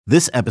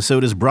This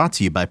episode is brought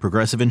to you by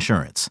Progressive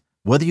Insurance.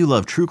 Whether you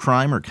love true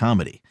crime or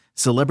comedy,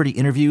 celebrity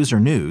interviews or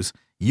news,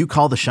 you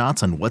call the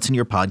shots on what's in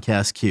your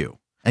podcast queue.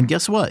 And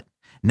guess what?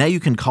 Now you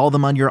can call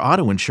them on your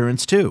auto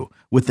insurance too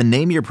with the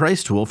Name Your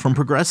Price tool from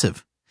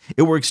Progressive.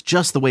 It works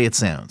just the way it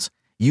sounds.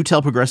 You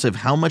tell Progressive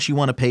how much you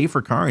want to pay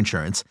for car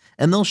insurance,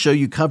 and they'll show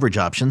you coverage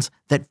options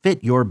that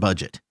fit your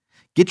budget.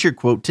 Get your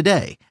quote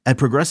today at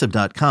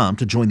Progressive.com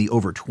to join the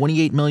over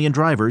 28 million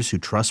drivers who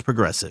trust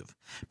Progressive.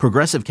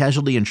 Progressive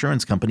Casualty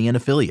Insurance Company and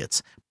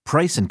Affiliates.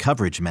 Price and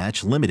coverage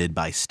match limited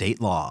by state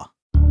law.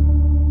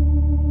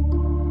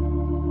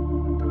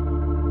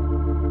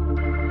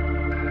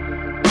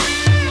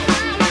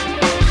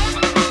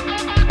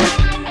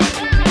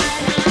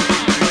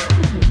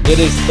 It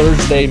is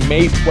Thursday,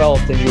 May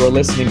 12th, and you are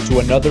listening to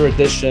another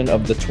edition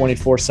of the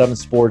 24/7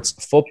 Sports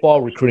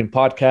Football Recruiting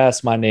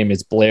Podcast. My name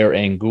is Blair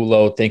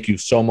Angulo. Thank you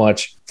so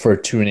much for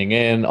tuning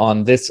in.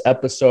 On this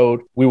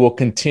episode, we will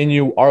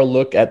continue our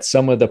look at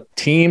some of the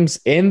teams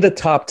in the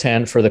top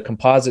 10 for the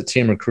composite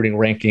team recruiting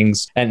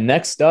rankings. And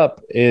next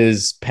up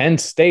is Penn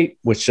State,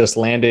 which just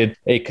landed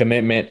a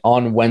commitment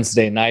on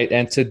Wednesday night.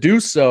 And to do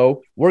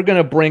so, we're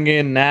going to bring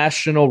in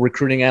national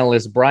recruiting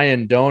analyst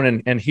Brian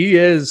Doan, and he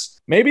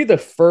is maybe the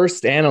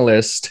first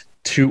analyst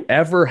to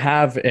ever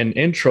have an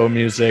intro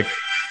music.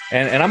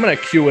 And I'm going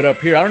to cue it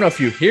up here. I don't know if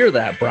you hear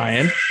that,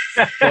 Brian,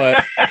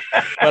 but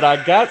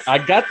I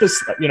got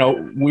this, you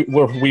know,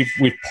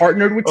 we've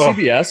partnered with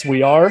CBS.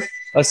 We are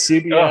a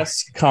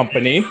CBS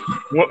company,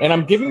 and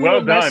I'm giving you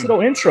a nice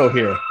little intro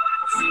here.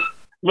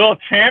 Little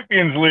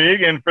Champions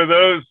League, and for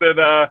those that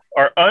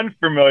are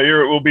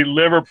unfamiliar, it will be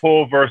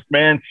Liverpool versus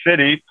Man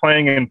City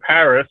playing in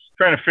Paris.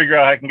 Trying to figure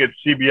out how I can get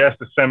CBS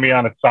to send me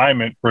on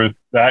assignment for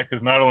that,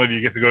 because not only do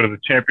you get to go to the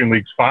Champions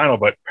League's final,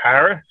 but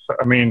Paris.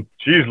 I mean,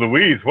 geez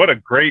Louise, what a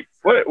great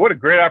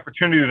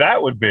opportunity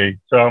that would be.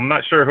 So I'm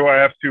not sure who I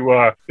have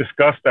to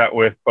discuss that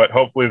with, but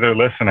hopefully they're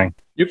listening.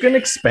 You can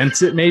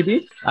expense it,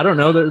 maybe. I don't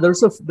know.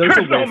 There's a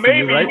way for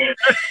you, right?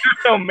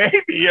 So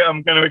maybe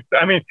I'm gonna.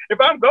 I mean, if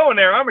I'm going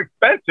there, I'm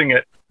expensing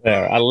it.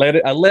 There, I let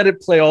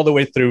it play all the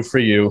way through for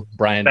you,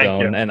 Brian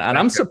Doan. And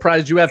I'm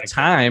surprised you have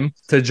time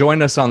to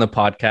join us on the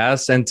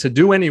podcast and to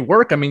do any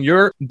work. I mean,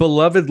 your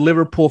beloved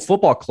Liverpool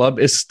Football Club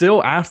is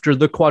still after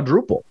the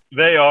quadruple.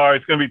 They are.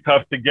 It's going to be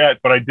tough to get,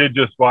 but I did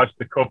just watch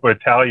the Coppa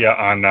Italia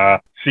on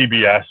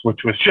CBS,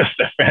 which was just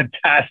a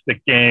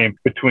fantastic game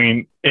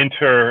between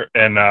Inter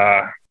and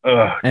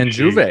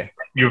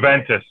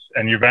Juventus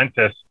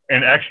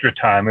in extra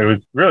time. It was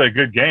really a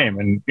good game.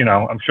 And, you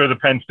know, I'm sure the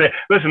Penn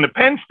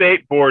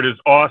State board is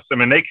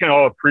awesome, and they can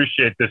all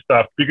appreciate this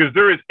stuff because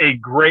there is a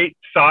great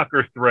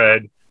soccer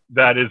thread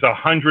that is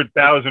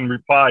 100,000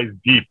 replies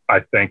deep,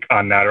 I think,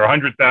 on that, or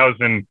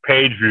 100,000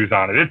 page views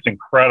on it. It's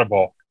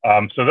incredible.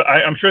 So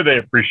I'm sure they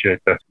appreciate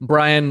this.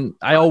 Brian,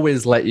 I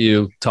always let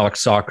you talk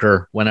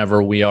soccer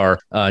whenever we are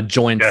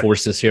joined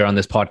forces here on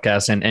this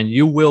podcast, and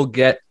you will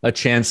get a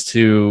chance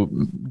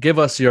to give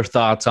us your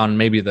thoughts on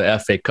maybe the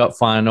FA Cup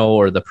final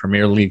or the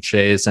Premier League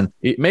chase, and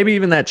maybe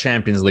even that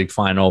Champions League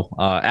final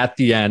at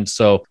the end.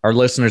 So our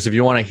listeners, if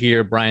you want to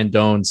hear Brian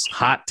Doan's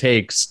hot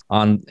takes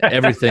on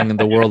everything in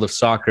the world of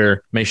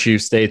soccer, make sure you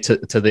stay to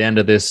the end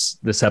of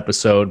this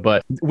episode.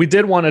 But we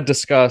did want to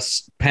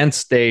discuss Penn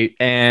State,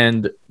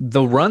 and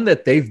the run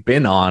that they've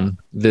been on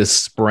this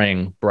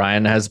spring,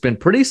 Brian, has been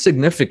pretty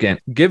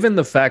significant, given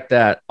the fact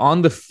that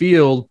on the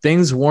field,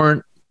 things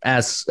weren't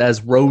as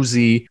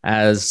rosy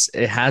as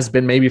it has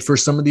been maybe for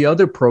some of the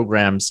other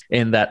programs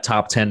in that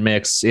top 10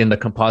 mix in the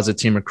composite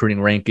team recruiting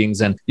rankings.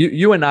 And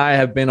you and I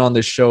have been on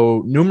this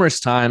show numerous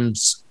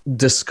times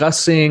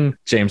discussing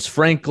James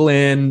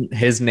Franklin,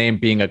 his name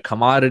being a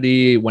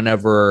commodity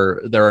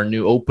whenever there are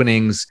new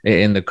openings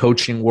in the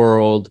coaching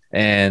world.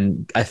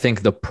 And I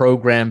think the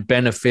program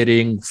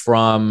benefiting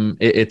from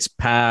its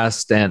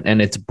past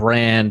and its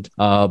brand.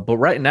 But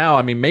right now,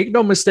 I mean, make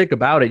no mistake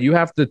about it, you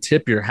have to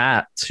tip your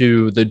hat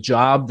to the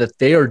job that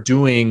they are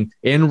doing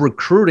in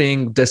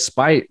recruiting,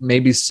 despite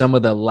maybe some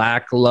of the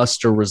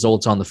lackluster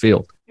results on the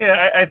field.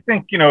 Yeah, I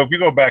think, you know, if you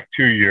go back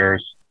 2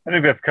 years, I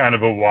think that's kind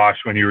of a wash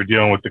when you were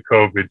dealing with the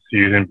COVID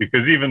season,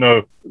 because even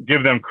though,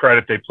 give them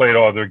credit, they played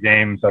all their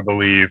games, I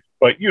believe,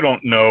 but you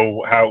don't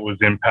know how it was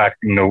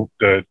impacting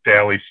the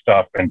daily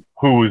stuff and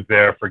who was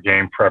there for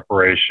game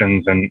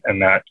preparations and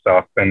that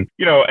stuff. And,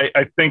 you know,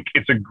 I think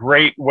it's a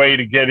great way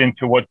to get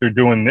into what they're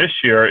doing this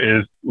year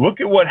is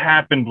look at what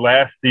happened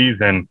last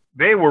season.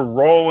 They were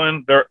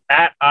rolling. They're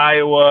at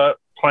Iowa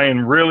playing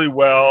really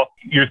well.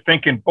 You're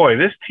thinking, boy,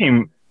 this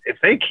team, if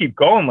they keep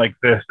going like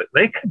this,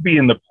 they could be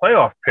in the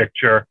playoff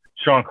picture.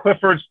 Sean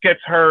Clifford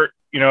gets hurt.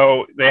 You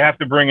know, they have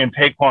to bring in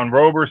Taquan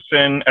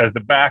Roberson as the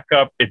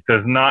backup. It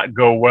does not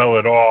go well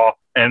at all.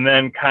 And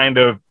then kind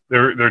of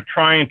they're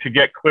trying to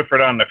get Clifford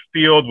on the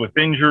field with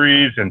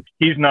injuries, and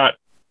he's not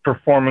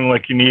performing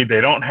like you need.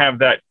 They don't have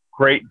that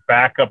great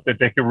backup that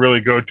they could really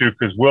go to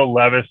because Will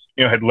Levis,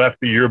 had left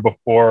the year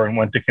before and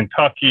went to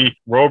Kentucky.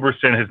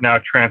 Roberson has now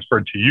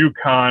transferred to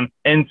UConn.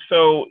 And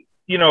so,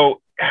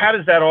 how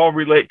does that all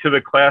relate to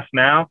the class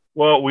now?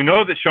 Well, we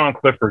know that Sean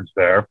Clifford's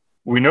there.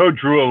 we know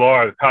Drew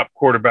Allar, the top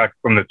quarterback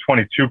from the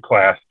 22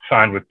 class,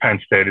 signed with Penn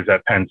State, is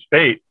at Penn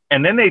State.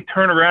 And then they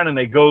turn around and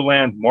they go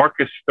land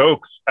Marcus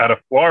Stokes out of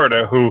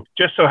Florida, who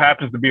just so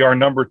happens to be our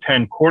number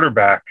 10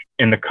 quarterback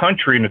in the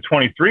country in the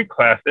 23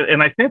 class.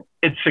 And I think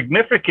it's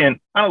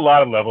significant on a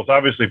lot of levels.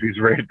 Obviously, if he's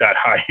rated that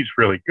high, he's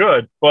really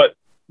good. But,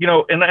 you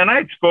know, and I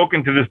had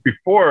spoken to this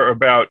before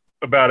about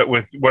it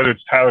with whether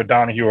it's Tyler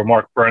Donahue or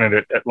Mark Brennan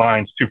at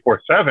Lions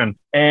 247.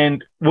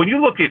 And when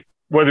you look at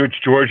whether it's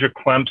Georgia,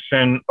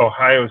 Clemson,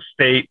 Ohio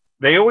State,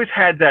 they always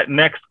had that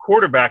next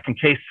quarterback in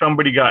case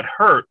somebody got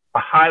hurt, a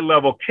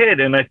high-level kid.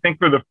 And I think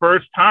for the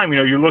first time, you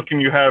know,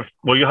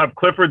 you'll have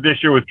Clifford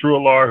this year with Drew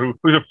Allar,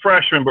 who's a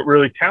freshman but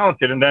really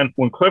talented. And then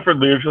when Clifford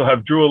leaves, you'll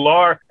have Drew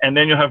Allar, and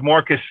then you'll have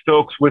Marcus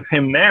Stokes with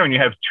him there, and you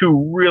have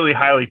two really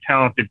highly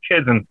talented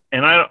kids.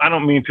 And I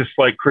don't mean to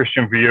slight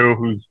Christian Viau,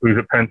 who's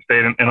at Penn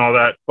State and all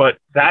that, but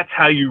that's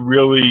how you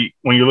really,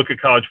 when you look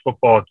at college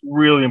football, it's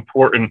really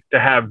important to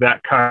have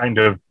that kind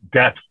of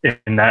depth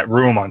in that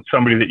room on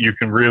somebody that you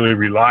can really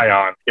rely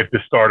on if the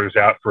starter's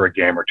out for a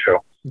game or two.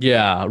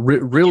 Yeah,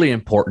 really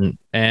important.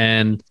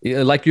 And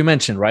like you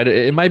mentioned, right,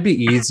 it might be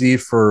easy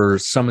for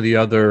some of the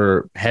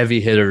other heavy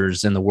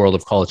hitters in the world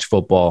of college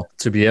football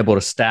to be able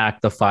to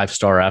stack the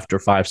 5-star after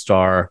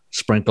 5-star,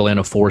 sprinkle in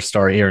a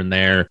 4-star here and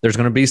there. There's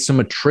going to be some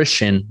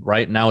attrition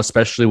right now,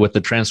 especially with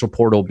the transfer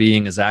portal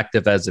being as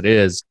active as it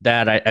is,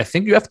 that I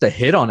think you have to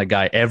hit on a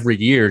guy every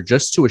year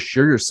just to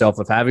assure yourself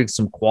of having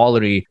some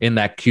quality in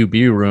that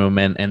QB room.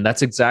 And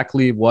that's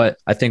exactly what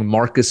I think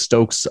Marcus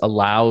Stokes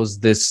allows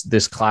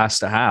this class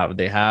to have.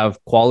 They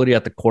have quality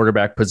at the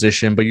quarterback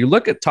position. But you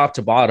look at top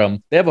to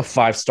bottom, they have a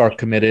 5-star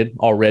committed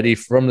already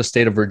from the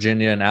state of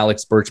Virginia and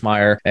Alex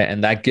Birchmeier,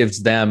 and that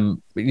gives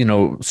them, you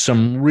know,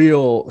 some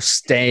real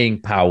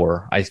staying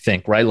power, I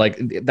think, right? Like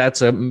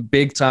that's a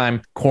big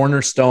time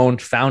cornerstone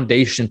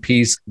foundation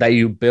piece that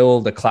you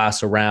build a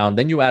class around.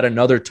 Then you add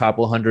another top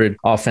 100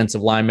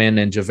 offensive lineman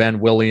and Javen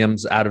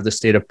Williams out of the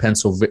state of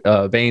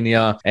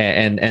Pennsylvania.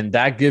 And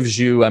that gives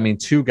you, I mean,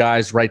 two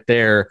guys right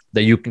there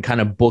that you can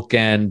kind of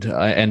bookend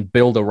and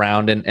build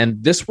around.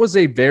 And this was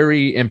a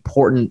very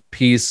important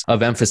piece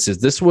of emphasis.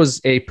 This was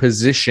a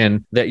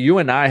position that you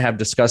and I have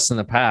discussed in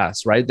the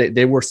past, right?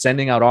 They were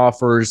sending out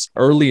offers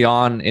early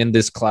on in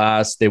this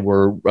class. They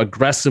were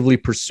aggressively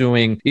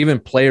pursuing even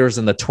players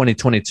in the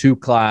 2022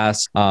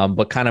 class,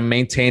 but kind of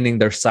maintaining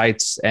their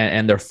sights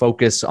and their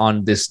focus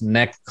on this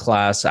next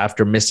class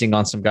after missing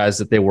on some guys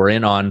that they were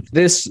in on.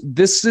 This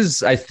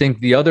is, I think,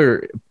 the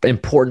other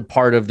important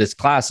part of this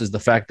class is the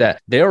fact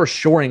that they are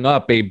shoring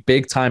up a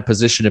big time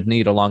position of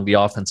need along the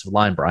offensive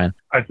line, Brian.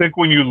 I think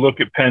when you look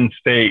at Penn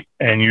State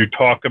and you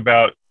talk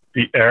about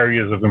the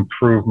areas of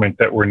improvement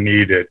that were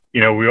needed,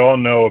 you know, we all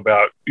know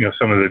about, you know,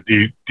 some of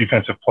the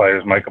defensive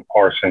players, Micah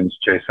Parsons,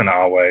 Jason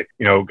Alway,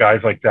 you know, guys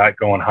like that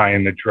going high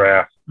in the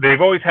draft. They've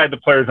always had the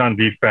players on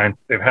defense.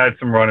 They've had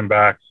some running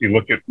backs. You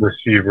look at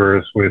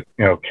receivers with,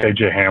 you know,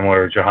 KJ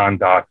Hamler, Jahan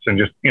Dotson,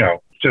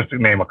 just to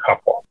name a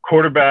couple.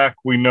 Quarterback,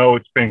 we know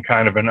it's been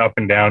kind of an up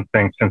and down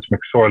thing since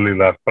McSorley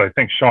left, but I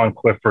think Sean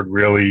Clifford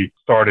really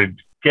started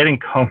getting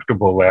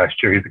comfortable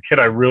last year. He's a kid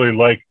I really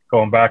like,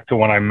 going back to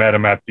when I met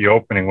him at the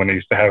opening when they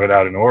used to have it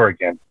out in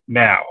Oregon.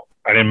 Now,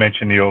 I didn't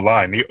mention the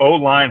O-line. The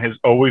O-line has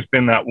always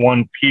been that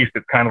one piece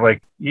that's kind of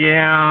like,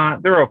 yeah,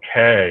 they're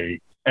okay.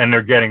 And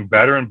they're getting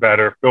better and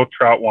better. Phil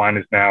Trautwein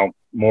is now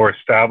more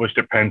established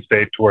at Penn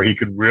State to where he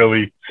could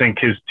really sink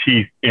his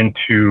teeth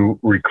into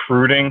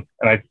recruiting.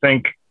 And I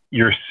think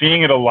you're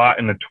seeing it a lot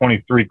in the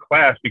 23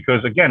 class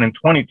because, again, in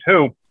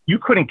 22, you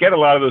couldn't get a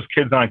lot of those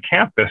kids on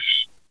campus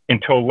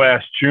until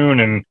last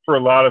June. And for a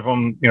lot of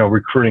them, you know,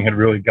 recruiting had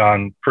really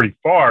gone pretty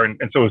far. And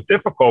so it was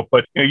difficult.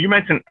 But, you know, you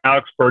mentioned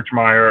Alex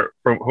Birchmeier,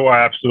 who I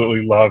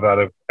absolutely love, out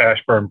of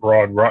Ashburn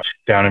Broad Run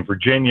down in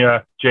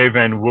Virginia.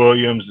 Javen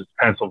Williams, this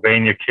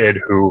Pennsylvania kid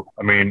who,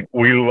 I mean,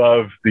 we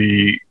love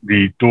the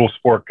dual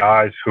sport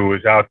guys who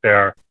is out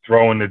there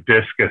throwing the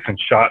discus and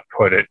shot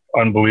put at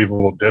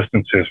unbelievable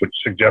distances, which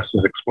suggests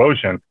his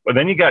explosion. But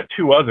then you got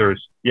two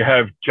others. You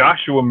have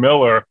Joshua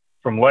Miller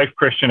from Life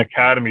Christian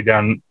Academy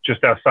down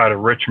just outside of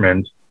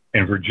Richmond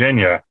in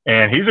Virginia.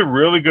 And he's a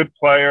really good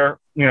player,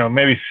 you know,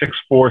 maybe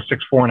 6'4",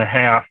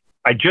 6'4.5".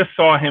 I just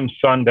saw him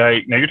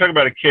Sunday. Now, you're talking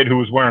about a kid who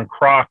was wearing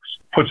Crocs,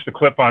 puts the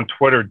clip on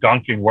Twitter,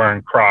 dunking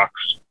wearing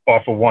Crocs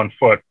off of 1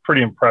 foot.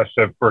 Pretty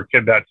impressive for a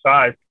kid that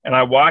size. And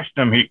I watched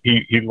him.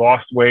 He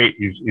lost weight.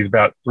 He's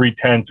about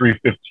 310,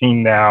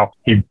 315 now.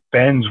 He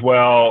bends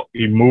well.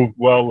 He moved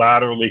well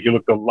laterally. He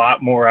looked a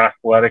lot more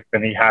athletic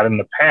than he had in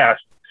the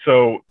past.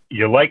 So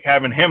you like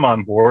having him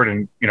on board.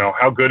 And, you know,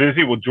 how good is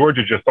he? Well,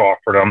 Georgia just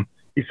offered him.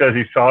 He says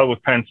he's solid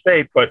with Penn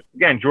State. But,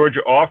 again,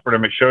 Georgia offered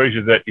him. It shows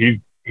you that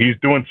he's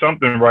doing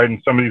something right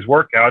in some of these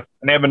workouts.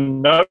 And they have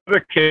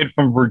another kid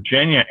from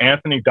Virginia,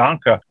 Anthony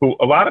Donka, who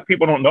a lot of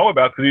people don't know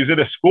about because he's at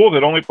a school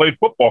that only played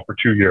football for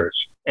 2 years.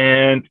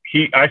 And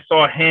I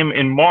saw him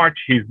in March.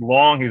 He's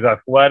long. He's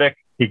athletic.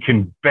 He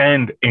can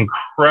bend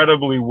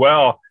incredibly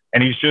well.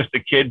 And he's just a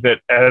kid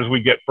that as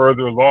we get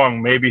further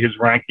along, maybe his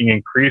ranking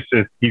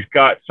increases. He's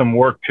got some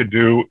work to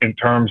do in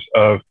terms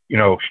of,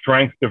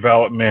 strength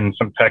development and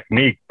some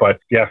technique, but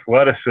the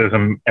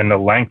athleticism and the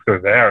length are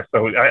there.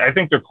 So I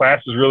think their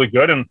class is really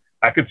good. And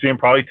I could see him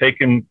probably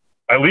taking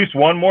at least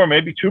one more,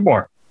 maybe two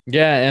more.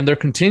 Yeah, and they're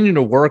continuing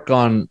to work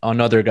on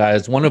other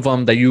guys. One of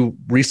them that you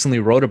recently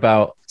wrote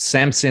about,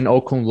 Samson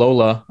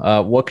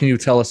Okunlola. What can you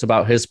tell us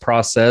about his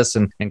process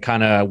and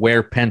kind of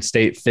where Penn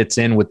State fits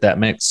in with that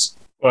mix?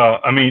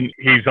 Well, I mean,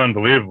 he's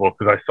unbelievable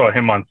because I saw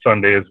him on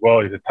Sunday as well.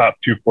 He's a top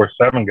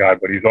 247 guy,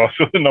 but he's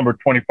also the number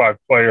 25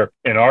 player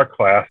in our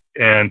class.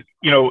 And,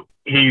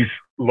 he's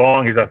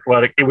long, he's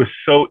athletic. It was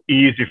so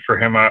easy for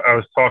him. I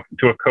was talking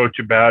to a coach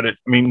about it.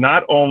 I mean,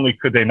 not only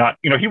could they not,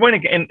 he went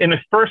again in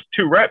his first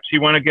two reps, he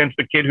went against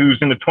a kid who's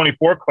in the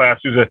 24 class,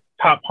 who's a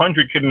top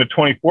 100 kid in the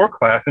 24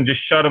 class, and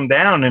just shut him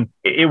down. And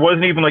it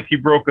wasn't even like he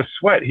broke a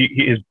sweat.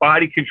 His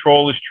body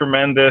control is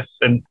tremendous.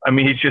 And I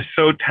mean, he's just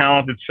so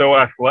talented, so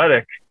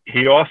athletic.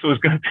 He also is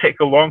going to take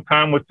a long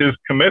time with his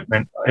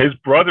commitment. His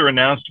brother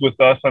announced with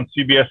us on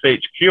CBS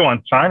HQ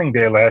on signing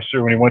day last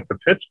year when he went to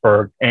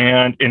Pittsburgh.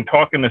 And in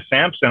talking to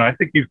Samson, I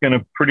think he's going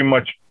to pretty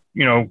much,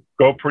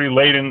 go pretty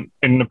late in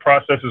the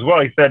process as well.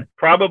 He said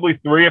probably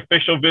 3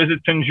 official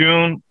visits in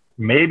June,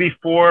 maybe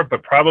 4,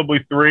 but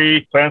probably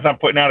 3. Plans on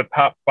putting out a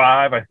top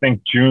 5, I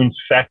think June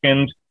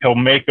 2nd. He'll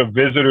make a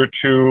visit or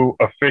 2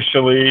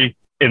 officially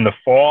in the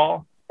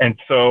fall. And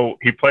so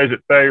he plays at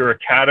Thayer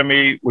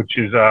Academy, which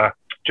is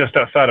just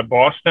outside of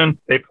Boston.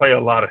 They play a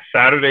lot of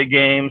Saturday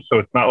games, so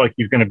it's not like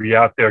he's going to be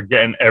out there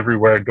getting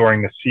everywhere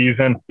during the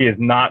season. He has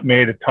not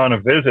made a ton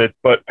of visits,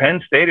 but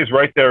Penn State is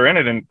right there in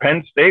it, and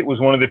Penn State was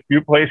one of the few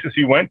places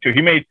he went to.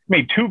 He made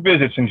 2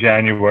 visits in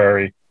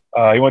January.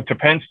 He went to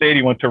Penn State,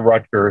 he went to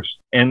Rutgers.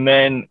 And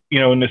then,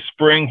 in the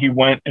spring, he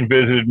went and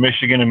visited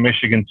Michigan and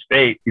Michigan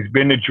State. He's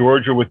been to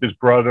Georgia with his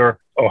brother.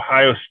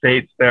 Ohio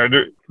State's there.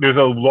 There's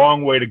a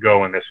long way to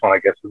go in this one, I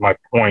guess is my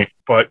point.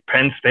 But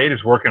Penn State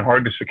is working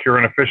hard to secure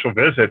an official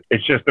visit.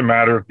 It's just a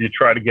matter of, do you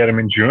try to get him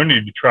in June, or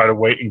do you try to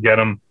wait and get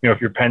him, if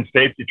you're Penn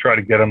State, you try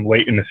to get him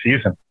late in the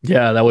season.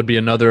 Yeah, that would be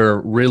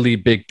another really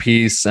big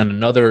piece and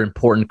another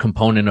important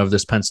component of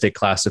this Penn State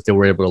class if they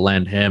were able to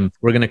land him.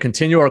 We're going to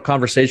continue our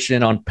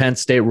conversation on Penn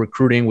State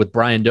recruiting with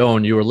Brian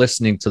Doan. You are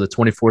listening to the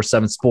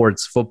 24/7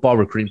 Sports Football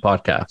Recruiting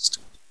Podcast.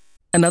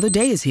 Another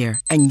day is here,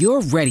 and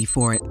you're ready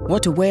for it.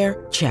 What to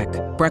wear? Check.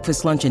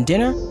 Breakfast, lunch, and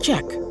dinner?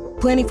 Check.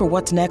 Planning for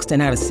what's next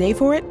and how to save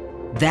for it?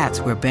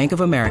 That's where Bank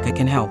of America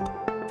can help.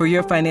 For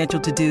your financial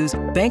to-dos,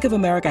 Bank of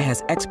America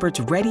has experts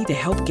ready to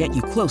help get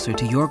you closer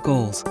to your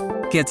goals.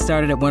 Get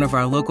started at one of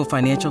our local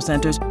financial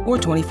centers or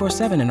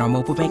 24/7 in our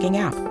mobile banking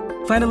app.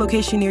 Find a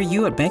location near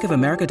you at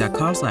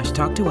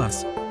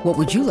bankofamerica.com/talktous. What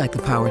would you like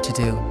the power to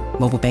do?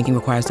 Mobile banking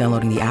requires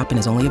downloading the app and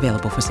is only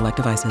available for select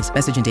devices.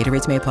 Message and data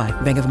rates may apply.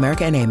 Bank of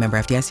America NA, member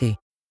FDIC.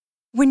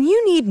 When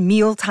you need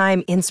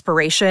mealtime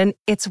inspiration,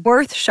 it's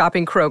worth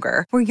shopping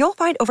Kroger, where you'll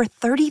find over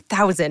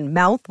 30,000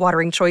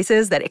 mouth-watering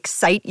choices that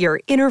excite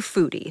your inner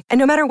foodie. And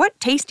no matter what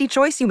tasty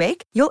choice you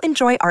make, you'll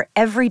enjoy our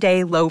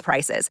everyday low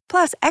prices,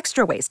 plus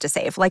extra ways to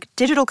save, like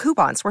digital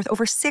coupons worth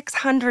over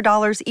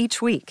 $600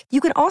 each week. You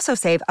can also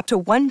save up to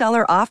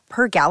 $1 off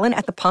per gallon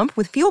at the pump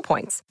with fuel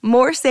points.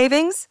 More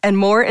savings and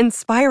more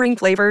inspiring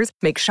flavors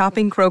make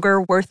shopping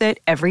Kroger worth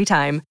it every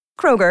time.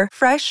 Kroger,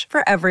 fresh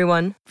for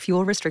everyone.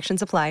 Fuel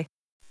restrictions apply.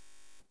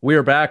 We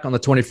are back on the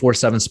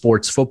 24/7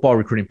 Sports Football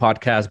Recruiting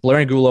Podcast. Blair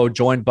Angulo,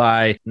 joined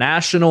by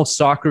national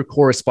soccer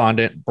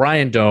correspondent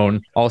Brian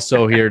Doan,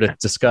 also here to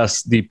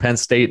discuss the Penn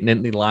State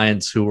Nittany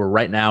Lions, who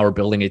right now are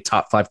building a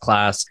top 5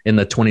 class in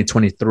the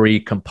 2023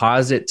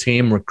 composite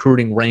team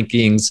recruiting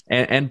rankings.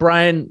 And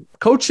Brian,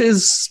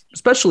 coaches,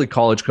 especially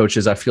college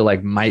coaches, I feel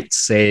like might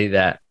say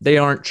that they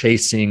aren't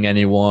chasing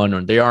anyone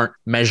or they aren't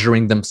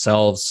measuring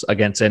themselves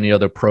against any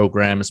other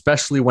program,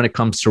 especially when it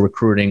comes to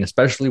recruiting,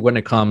 especially when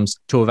it comes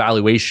to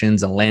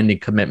evaluations and landing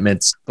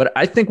commitments. But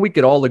I think we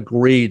could all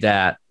agree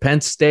that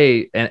Penn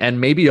State and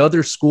maybe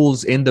other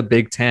schools in the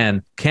Big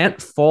Ten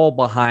can't fall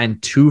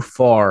behind too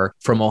far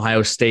from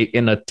Ohio State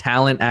in a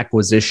talent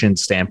acquisition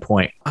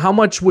standpoint. How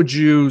much would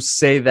you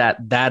say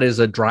that is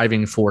a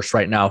driving force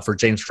right now for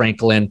James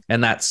Franklin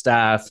and that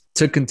staff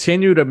to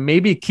continue to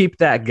maybe keep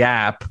that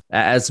gap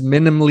as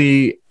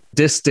minimally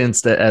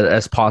distanced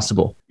as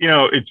possible?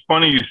 It's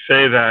funny you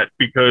say that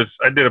because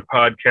I did a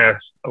podcast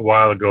a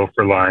while ago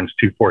for Lions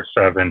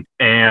 247,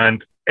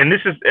 and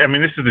this is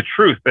the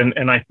truth.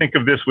 And I think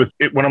of this with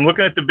it when I'm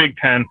looking at the Big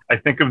Ten, I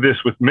think of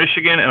this with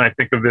Michigan and I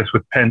think of this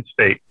with Penn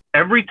State.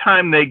 Every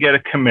time they get a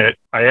commit,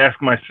 I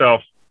ask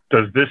myself,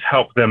 does this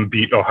help them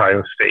beat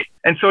Ohio State?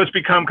 And so it's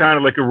become kind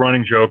of like a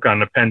running joke on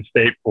the Penn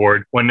State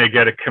board when they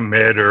get a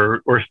commit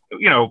or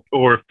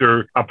if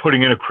they're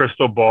putting in a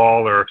crystal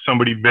ball or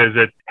somebody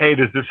visits, hey,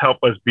 does this help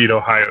us beat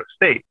Ohio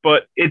State?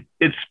 But it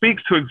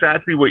speaks to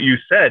exactly what you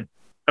said.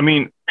 I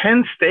mean,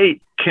 Penn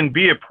State can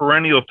be a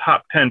perennial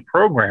top 10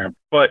 program,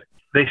 but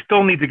they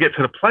still need to get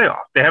to the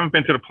playoff. They haven't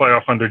been to the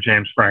playoff under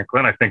James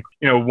Franklin. I think,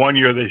 one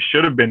year they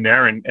should have been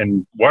there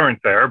and weren't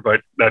there,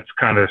 but that's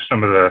kind of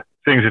some of the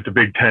things that the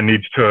Big Ten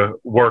needs to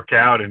work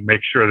out and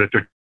make sure that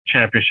their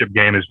championship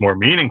game is more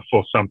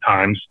meaningful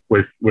sometimes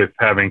with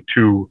having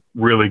two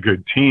really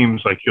good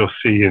teams like you'll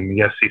see in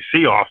the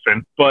SEC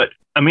often. But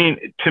I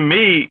mean, to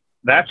me,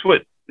 that's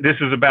what this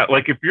is about.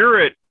 Like if you're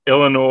at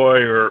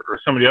Illinois or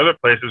some of the other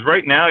places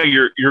right now,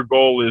 your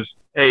goal is,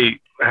 hey,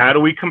 how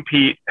do we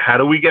compete? How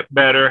do we get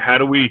better? How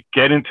do we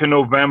get into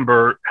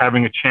November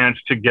having a chance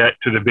to get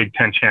to the Big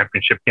Ten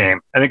championship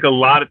game? I think a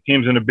lot of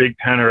teams in the Big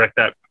Ten are at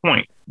that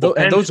point.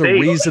 And those are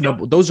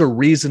reasonable. Those are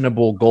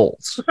reasonable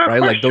goals,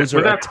 right? Like those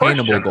are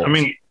attainable goals. I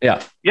mean,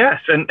 yeah, yes,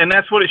 and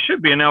that's what it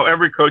should be. And now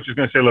every coach is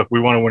going to say, "Look, we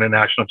want to win a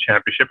national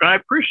championship," and I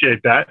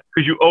appreciate that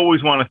because you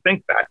always want to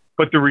think that.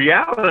 But the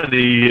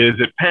reality is,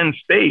 at Penn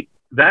State,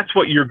 that's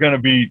what you're going to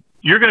be.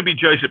 You're going to be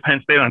judged at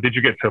Penn State on did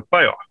you get to the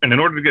playoff? And in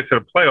order to get to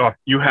the playoff,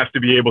 you have to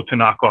be able to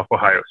knock off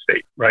Ohio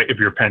State, right? If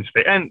you're Penn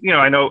State. And,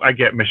 I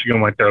get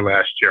Michigan went there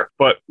last year,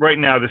 but right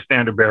now the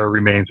standard bearer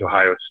remains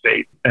Ohio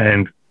State.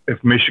 And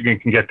if Michigan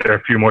can get there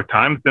a few more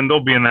times, then they'll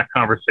be in that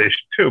conversation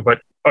too.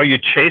 But are you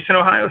chasing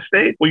Ohio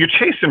State? Well, you're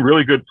chasing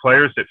really good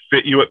players that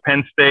fit you at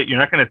Penn State. You're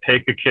not going to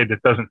take a kid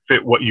that doesn't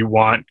fit what you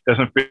want,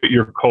 doesn't fit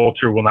your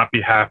culture, will not be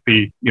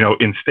happy,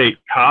 in state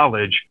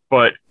college.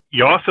 But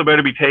you also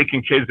better be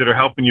taking kids that are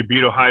helping you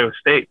beat Ohio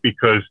State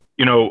because,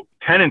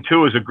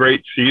 10-2 is a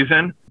great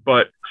season,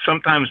 but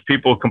sometimes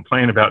people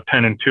complain about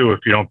 10-2 if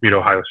you don't beat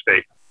Ohio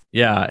State.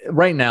 Yeah.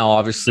 Right now,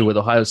 obviously, with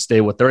Ohio State,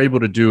 what they're able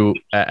to do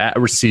at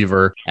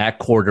receiver, at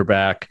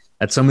quarterback,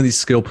 at some of these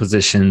skill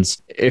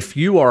positions, if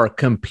you are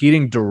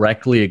competing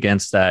directly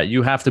against that,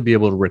 you have to be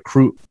able to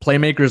recruit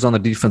playmakers on the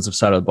defensive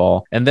side of the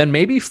ball and then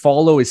maybe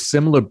follow a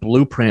similar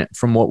blueprint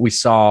from what we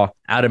saw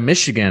out of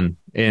Michigan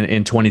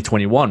in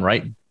 2021,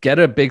 right? Get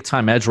a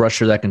big-time edge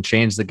rusher that can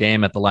change the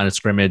game at the line of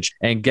scrimmage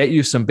and get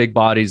you some big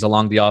bodies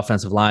along the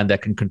offensive line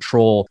that can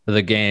control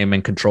the game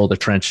and control the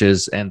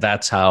trenches. And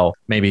that's how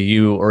maybe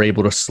you are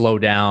able to slow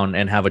down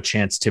and have a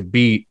chance to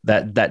beat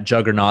that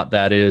juggernaut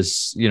that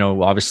is,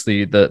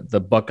 obviously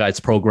the Buckeyes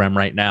program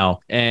right now.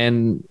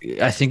 And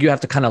I think you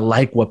have to kind of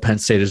like what Penn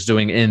State is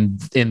doing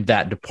in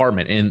that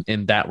department,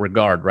 in that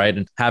regard, right?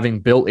 And having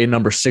built a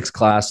number 6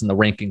 class in the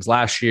rankings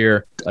last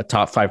year, a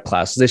top 5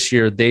 class this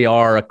year, they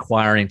are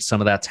acquiring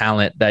some of that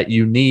talent that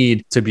you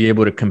need to be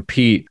able to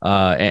compete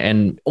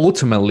and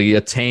ultimately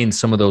attain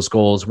some of those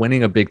goals,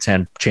 winning a Big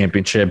Ten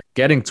championship,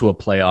 getting to a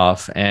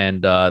playoff.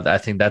 And I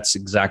think that's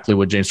exactly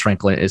what James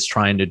Franklin is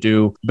trying to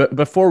do. But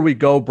before we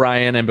go,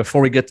 Brian, and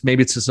before we get to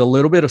maybe just a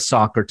little bit of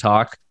soccer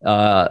talk,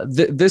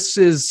 this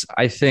is,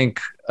 I think,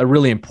 a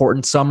really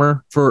important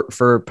summer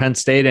for Penn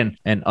State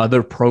and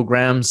other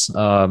programs,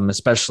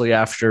 especially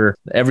after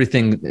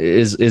everything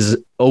is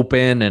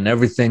open and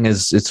everything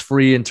it's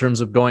free in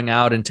terms of going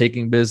out and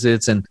taking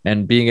visits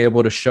and being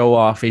able to show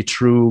off a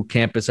true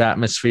campus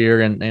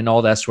atmosphere and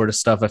all that sort of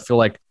stuff. I feel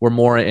like we're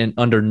more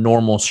under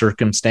normal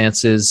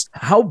circumstances.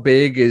 How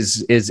big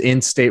is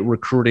in-state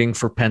recruiting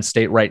for Penn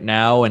State right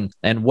now?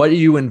 And what do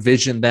you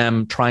envision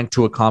them trying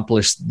to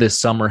accomplish this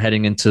summer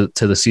heading into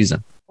the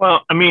season?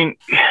 Well, I mean,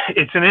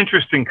 it's an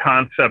interesting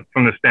concept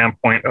from the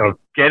standpoint of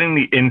getting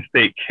the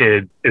in-state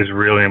kids is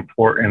really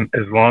important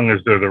as long as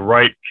they're the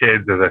right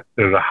kids, they're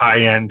the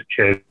high-end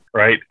kids,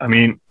 right? I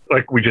mean,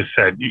 like we just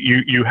said,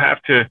 you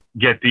have to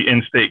get the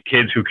in-state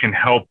kids who can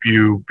help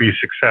you be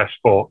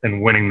successful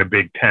in winning the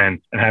Big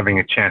Ten and having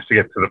a chance to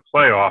get to the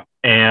playoff.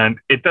 And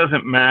it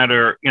doesn't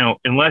matter,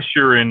 unless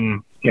you're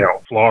in,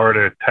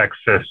 Florida,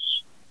 Texas,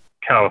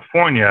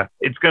 California,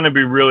 it's going to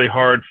be really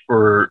hard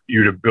for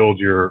you to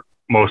build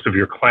most of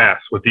your class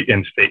with the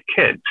in-state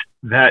kids.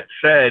 That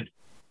said,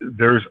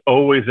 there's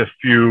always a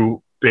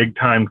few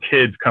big-time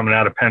kids coming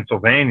out of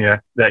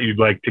Pennsylvania that you'd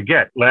like to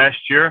get. Last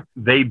year,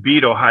 they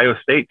beat Ohio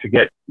State to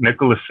get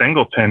Nicholas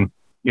Singleton,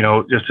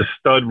 just a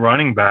stud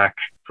running back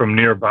from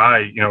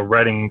nearby,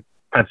 Reading,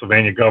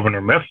 Pennsylvania,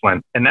 Governor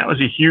Mifflin. And that was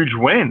a huge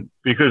win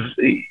because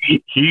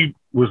he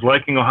was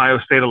liking Ohio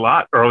State a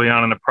lot early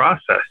on in the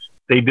process.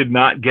 They did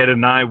not get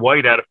Anai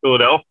White out of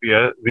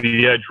Philadelphia,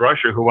 the edge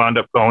rusher who wound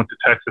up going to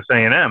Texas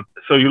A&M.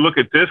 So you look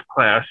at this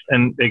class,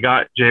 and they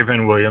got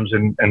Javen Williams,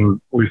 and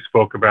we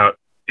spoke about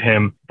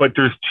him. But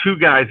there's 2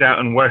 guys out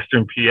in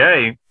Western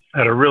PA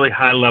that are really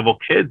high-level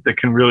kids that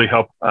can really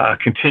help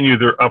continue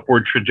their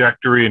upward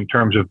trajectory in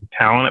terms of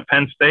talent at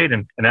Penn State.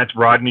 And that's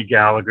Rodney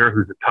Gallagher,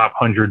 who's a top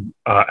 100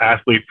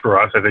 athlete for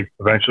us. I think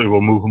eventually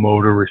we'll move him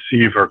over to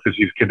receiver because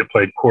he's a kid that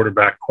played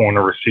quarterback,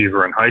 corner,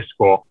 receiver in high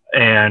school.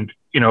 And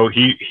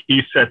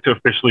he's set to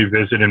officially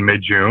visit in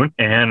mid-June.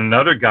 And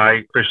another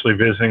guy officially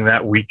visiting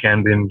that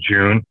weekend in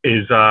June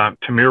is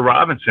Tamir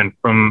Robinson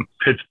from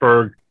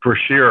Pittsburgh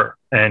Brashear.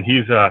 And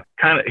he's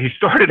he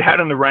started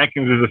out in the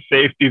rankings as a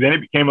safety, then he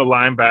became a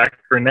linebacker,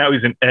 and now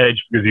he's an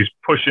edge because he's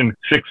pushing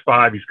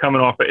 6'5". He's coming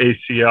off of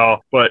ACL,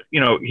 but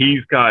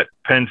he's got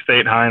Penn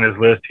State high on his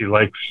list. He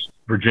likes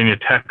Virginia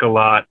Tech a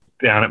lot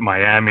down at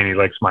Miami, and he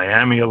likes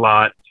Miami a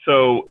lot.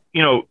 So,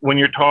 when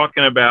you're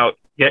talking about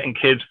getting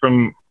kids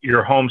from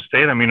your home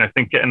state. I mean, I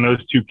think getting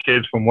those two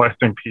kids from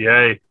Western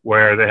PA,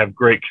 where they have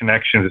great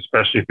connections,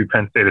 especially if you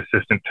Penn State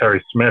assistant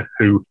Terry Smith,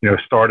 who,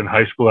 started in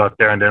high school out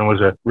there and then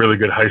was a really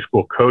good high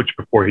school coach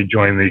before he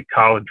joined the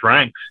college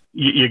ranks.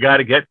 You got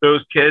to get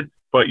those kids,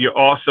 but you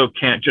also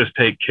can't just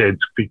take kids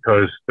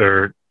because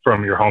they're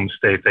from your home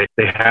state.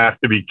 They have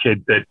to be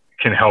kids that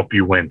can help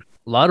you win.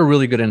 A lot of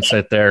really good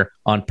insight there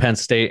on Penn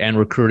State and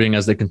recruiting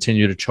as they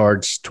continue to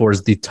charge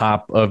towards the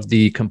top of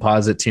the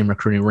composite team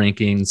recruiting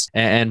rankings.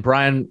 And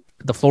Brian,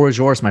 the floor is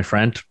yours, my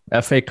friend.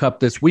 FA Cup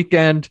this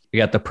weekend.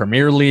 You got the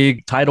Premier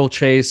League title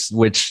chase,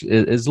 which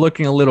is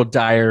looking a little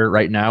dire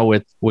right now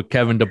with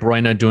Kevin De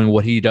Bruyne doing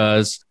what he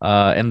does.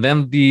 And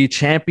then the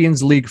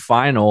Champions League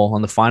final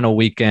on the final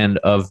weekend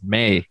of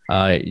May.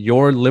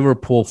 Your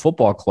Liverpool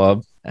Football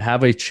Club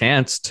have a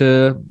chance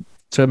to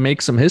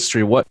make some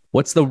history.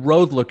 What's the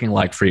road looking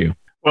like for you?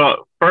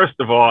 Well, first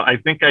of all, I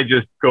think I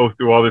just go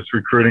through all this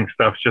recruiting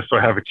stuff just so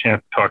I have a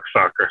chance to talk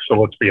soccer. So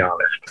let's be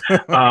honest.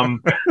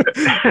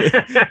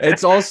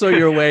 It's also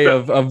your way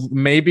of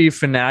maybe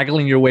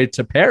finagling your way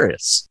to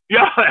Paris.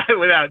 Yeah,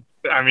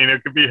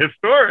 it could be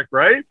historic,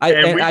 right?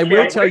 I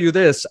will tell you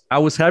this. I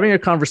was having a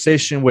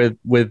conversation with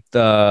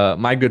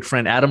my good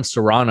friend Adam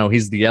Serrano.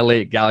 He's the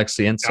LA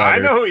Galaxy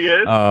insider. I know who he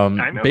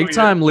is. Big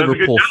time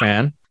Liverpool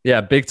fan. Yeah,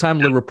 big time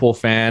Liverpool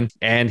fan.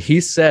 And he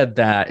said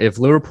that if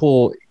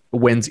Liverpool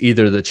wins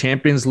either the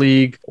Champions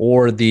League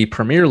or the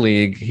Premier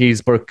League,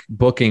 he's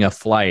booking a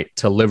flight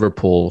to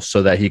Liverpool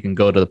so that he can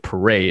go to the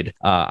parade.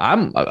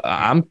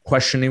 I'm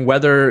questioning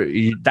whether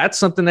that's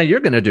something that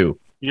you're going to do.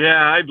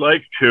 Yeah, I'd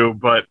like to,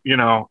 but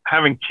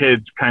having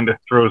kids kind of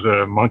throws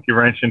a monkey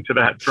wrench into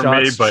that for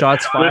me. But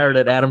shots fired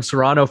at Adam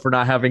Serrano for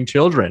not having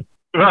children.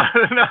 No,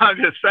 I'm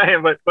just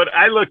saying, but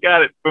I look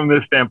at it from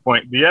this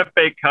standpoint. The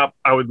FA Cup,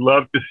 I would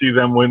love to see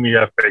them win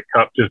the FA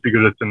Cup just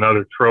because it's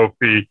another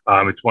trophy.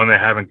 It's one they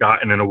haven't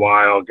gotten in a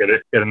while. Get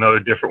another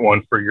different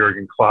one for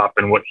Jurgen Klopp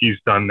and what he's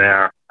done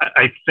there.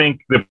 I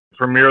think the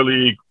Premier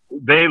League,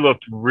 they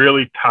looked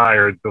really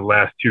tired the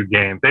last two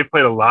games. They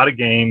played a lot of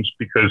games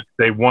because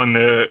they won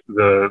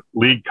the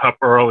League Cup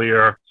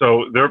earlier.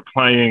 So they're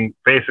playing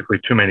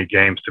basically too many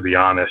games, to be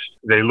honest.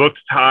 They looked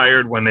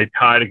tired when they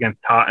tied against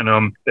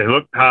Tottenham. They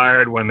looked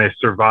tired when they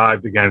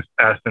survived against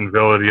Aston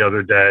Villa the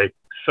other day.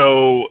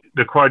 So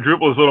the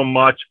quadruple is a little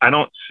much. I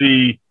don't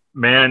see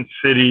Man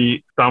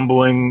City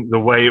stumbling the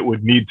way it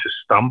would need to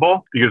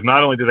stumble, because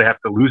not only do they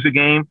have to lose a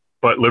game,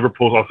 but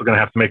Liverpool's also going to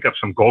have to make up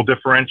some goal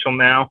differential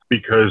now,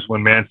 because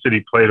when Man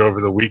City played over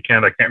the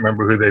weekend, I can't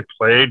remember who they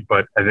played,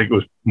 but I think it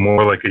was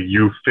more like a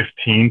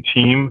U15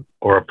 team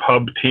or a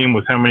pub team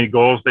with how many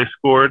goals they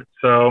scored.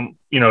 So,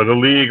 the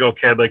league,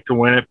 okay, I'd like to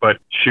win it, but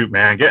shoot,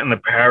 man, getting to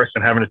Paris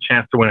and having a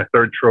chance to win a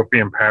third trophy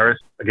in Paris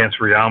against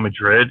Real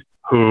Madrid,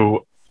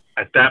 who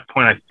at that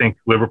point, I think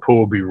Liverpool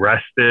will be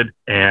rested,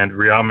 and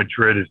Real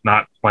Madrid is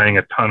not playing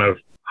a ton of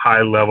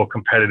high-level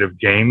competitive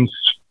games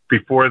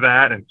before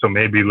that, and so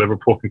maybe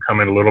Liverpool can come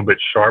in a little bit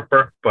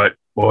sharper. But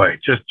boy,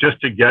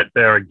 just to get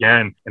there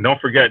again, and don't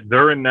forget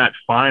they're in that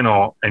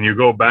final, and you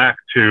go back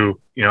to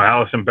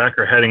Alisson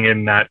Becker heading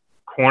in that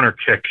corner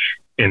kick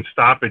in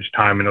stoppage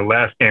time in the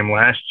last game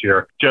last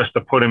year just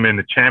to put him in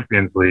the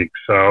Champions League.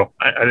 So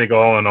I think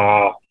all in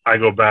all, I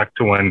go back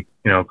to when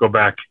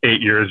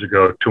 8 years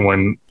ago to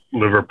when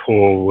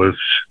Liverpool was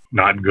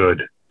not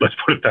good. Let's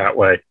put it that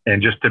way.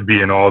 And just to be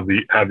in all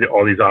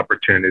these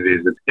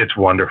opportunities, it's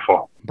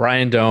wonderful.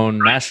 Brian Doan,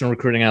 national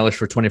recruiting analyst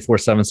for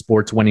 24/7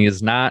 Sports. When he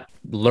is not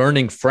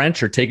learning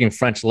French or taking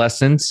French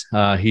lessons,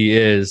 he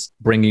is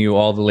bringing you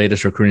all the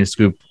latest recruiting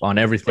scoop on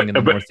everything in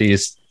the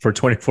Northeast for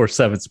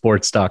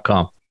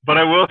 247sports.com. But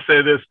I will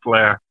say this,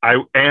 Blair. I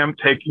am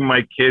taking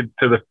my kids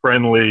to the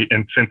friendly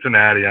in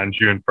Cincinnati on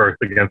June 1st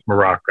against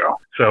Morocco.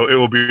 So it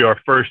will be our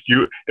first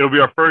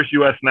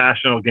U.S.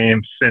 national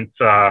game since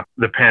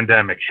the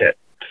pandemic hit.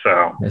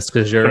 So it's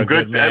because you're a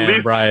good man, at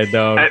least, Brian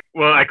Doan.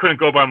 I couldn't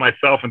go by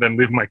myself and then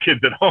leave my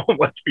kids at home.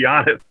 Let's be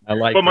honest.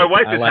 But my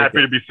wife is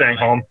happy to be staying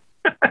home.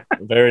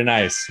 Very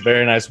nice.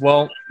 Very nice.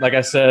 Well, like I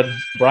said,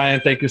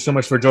 Brian, thank you so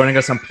much for joining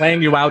us. I'm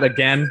playing you out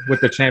again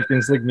with the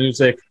Champions League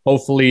music.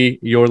 Hopefully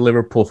your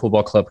Liverpool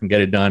Football Club can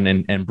get it done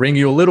and bring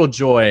you a little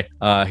joy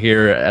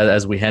here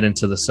as we head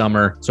into the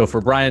summer. So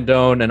for Brian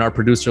Doan and our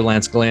producer,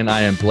 Lance Glenn,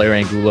 I am Blair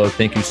Angulo.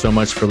 Thank you so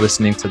much for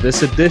listening to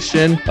this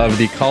edition of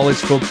the College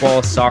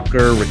Football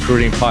Soccer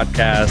Recruiting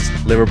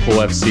Podcast. Liverpool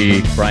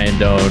FC, Brian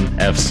Doan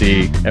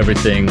FC,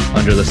 everything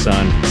under the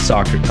sun,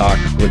 soccer talk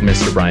with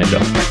Mr. Brian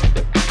Doan.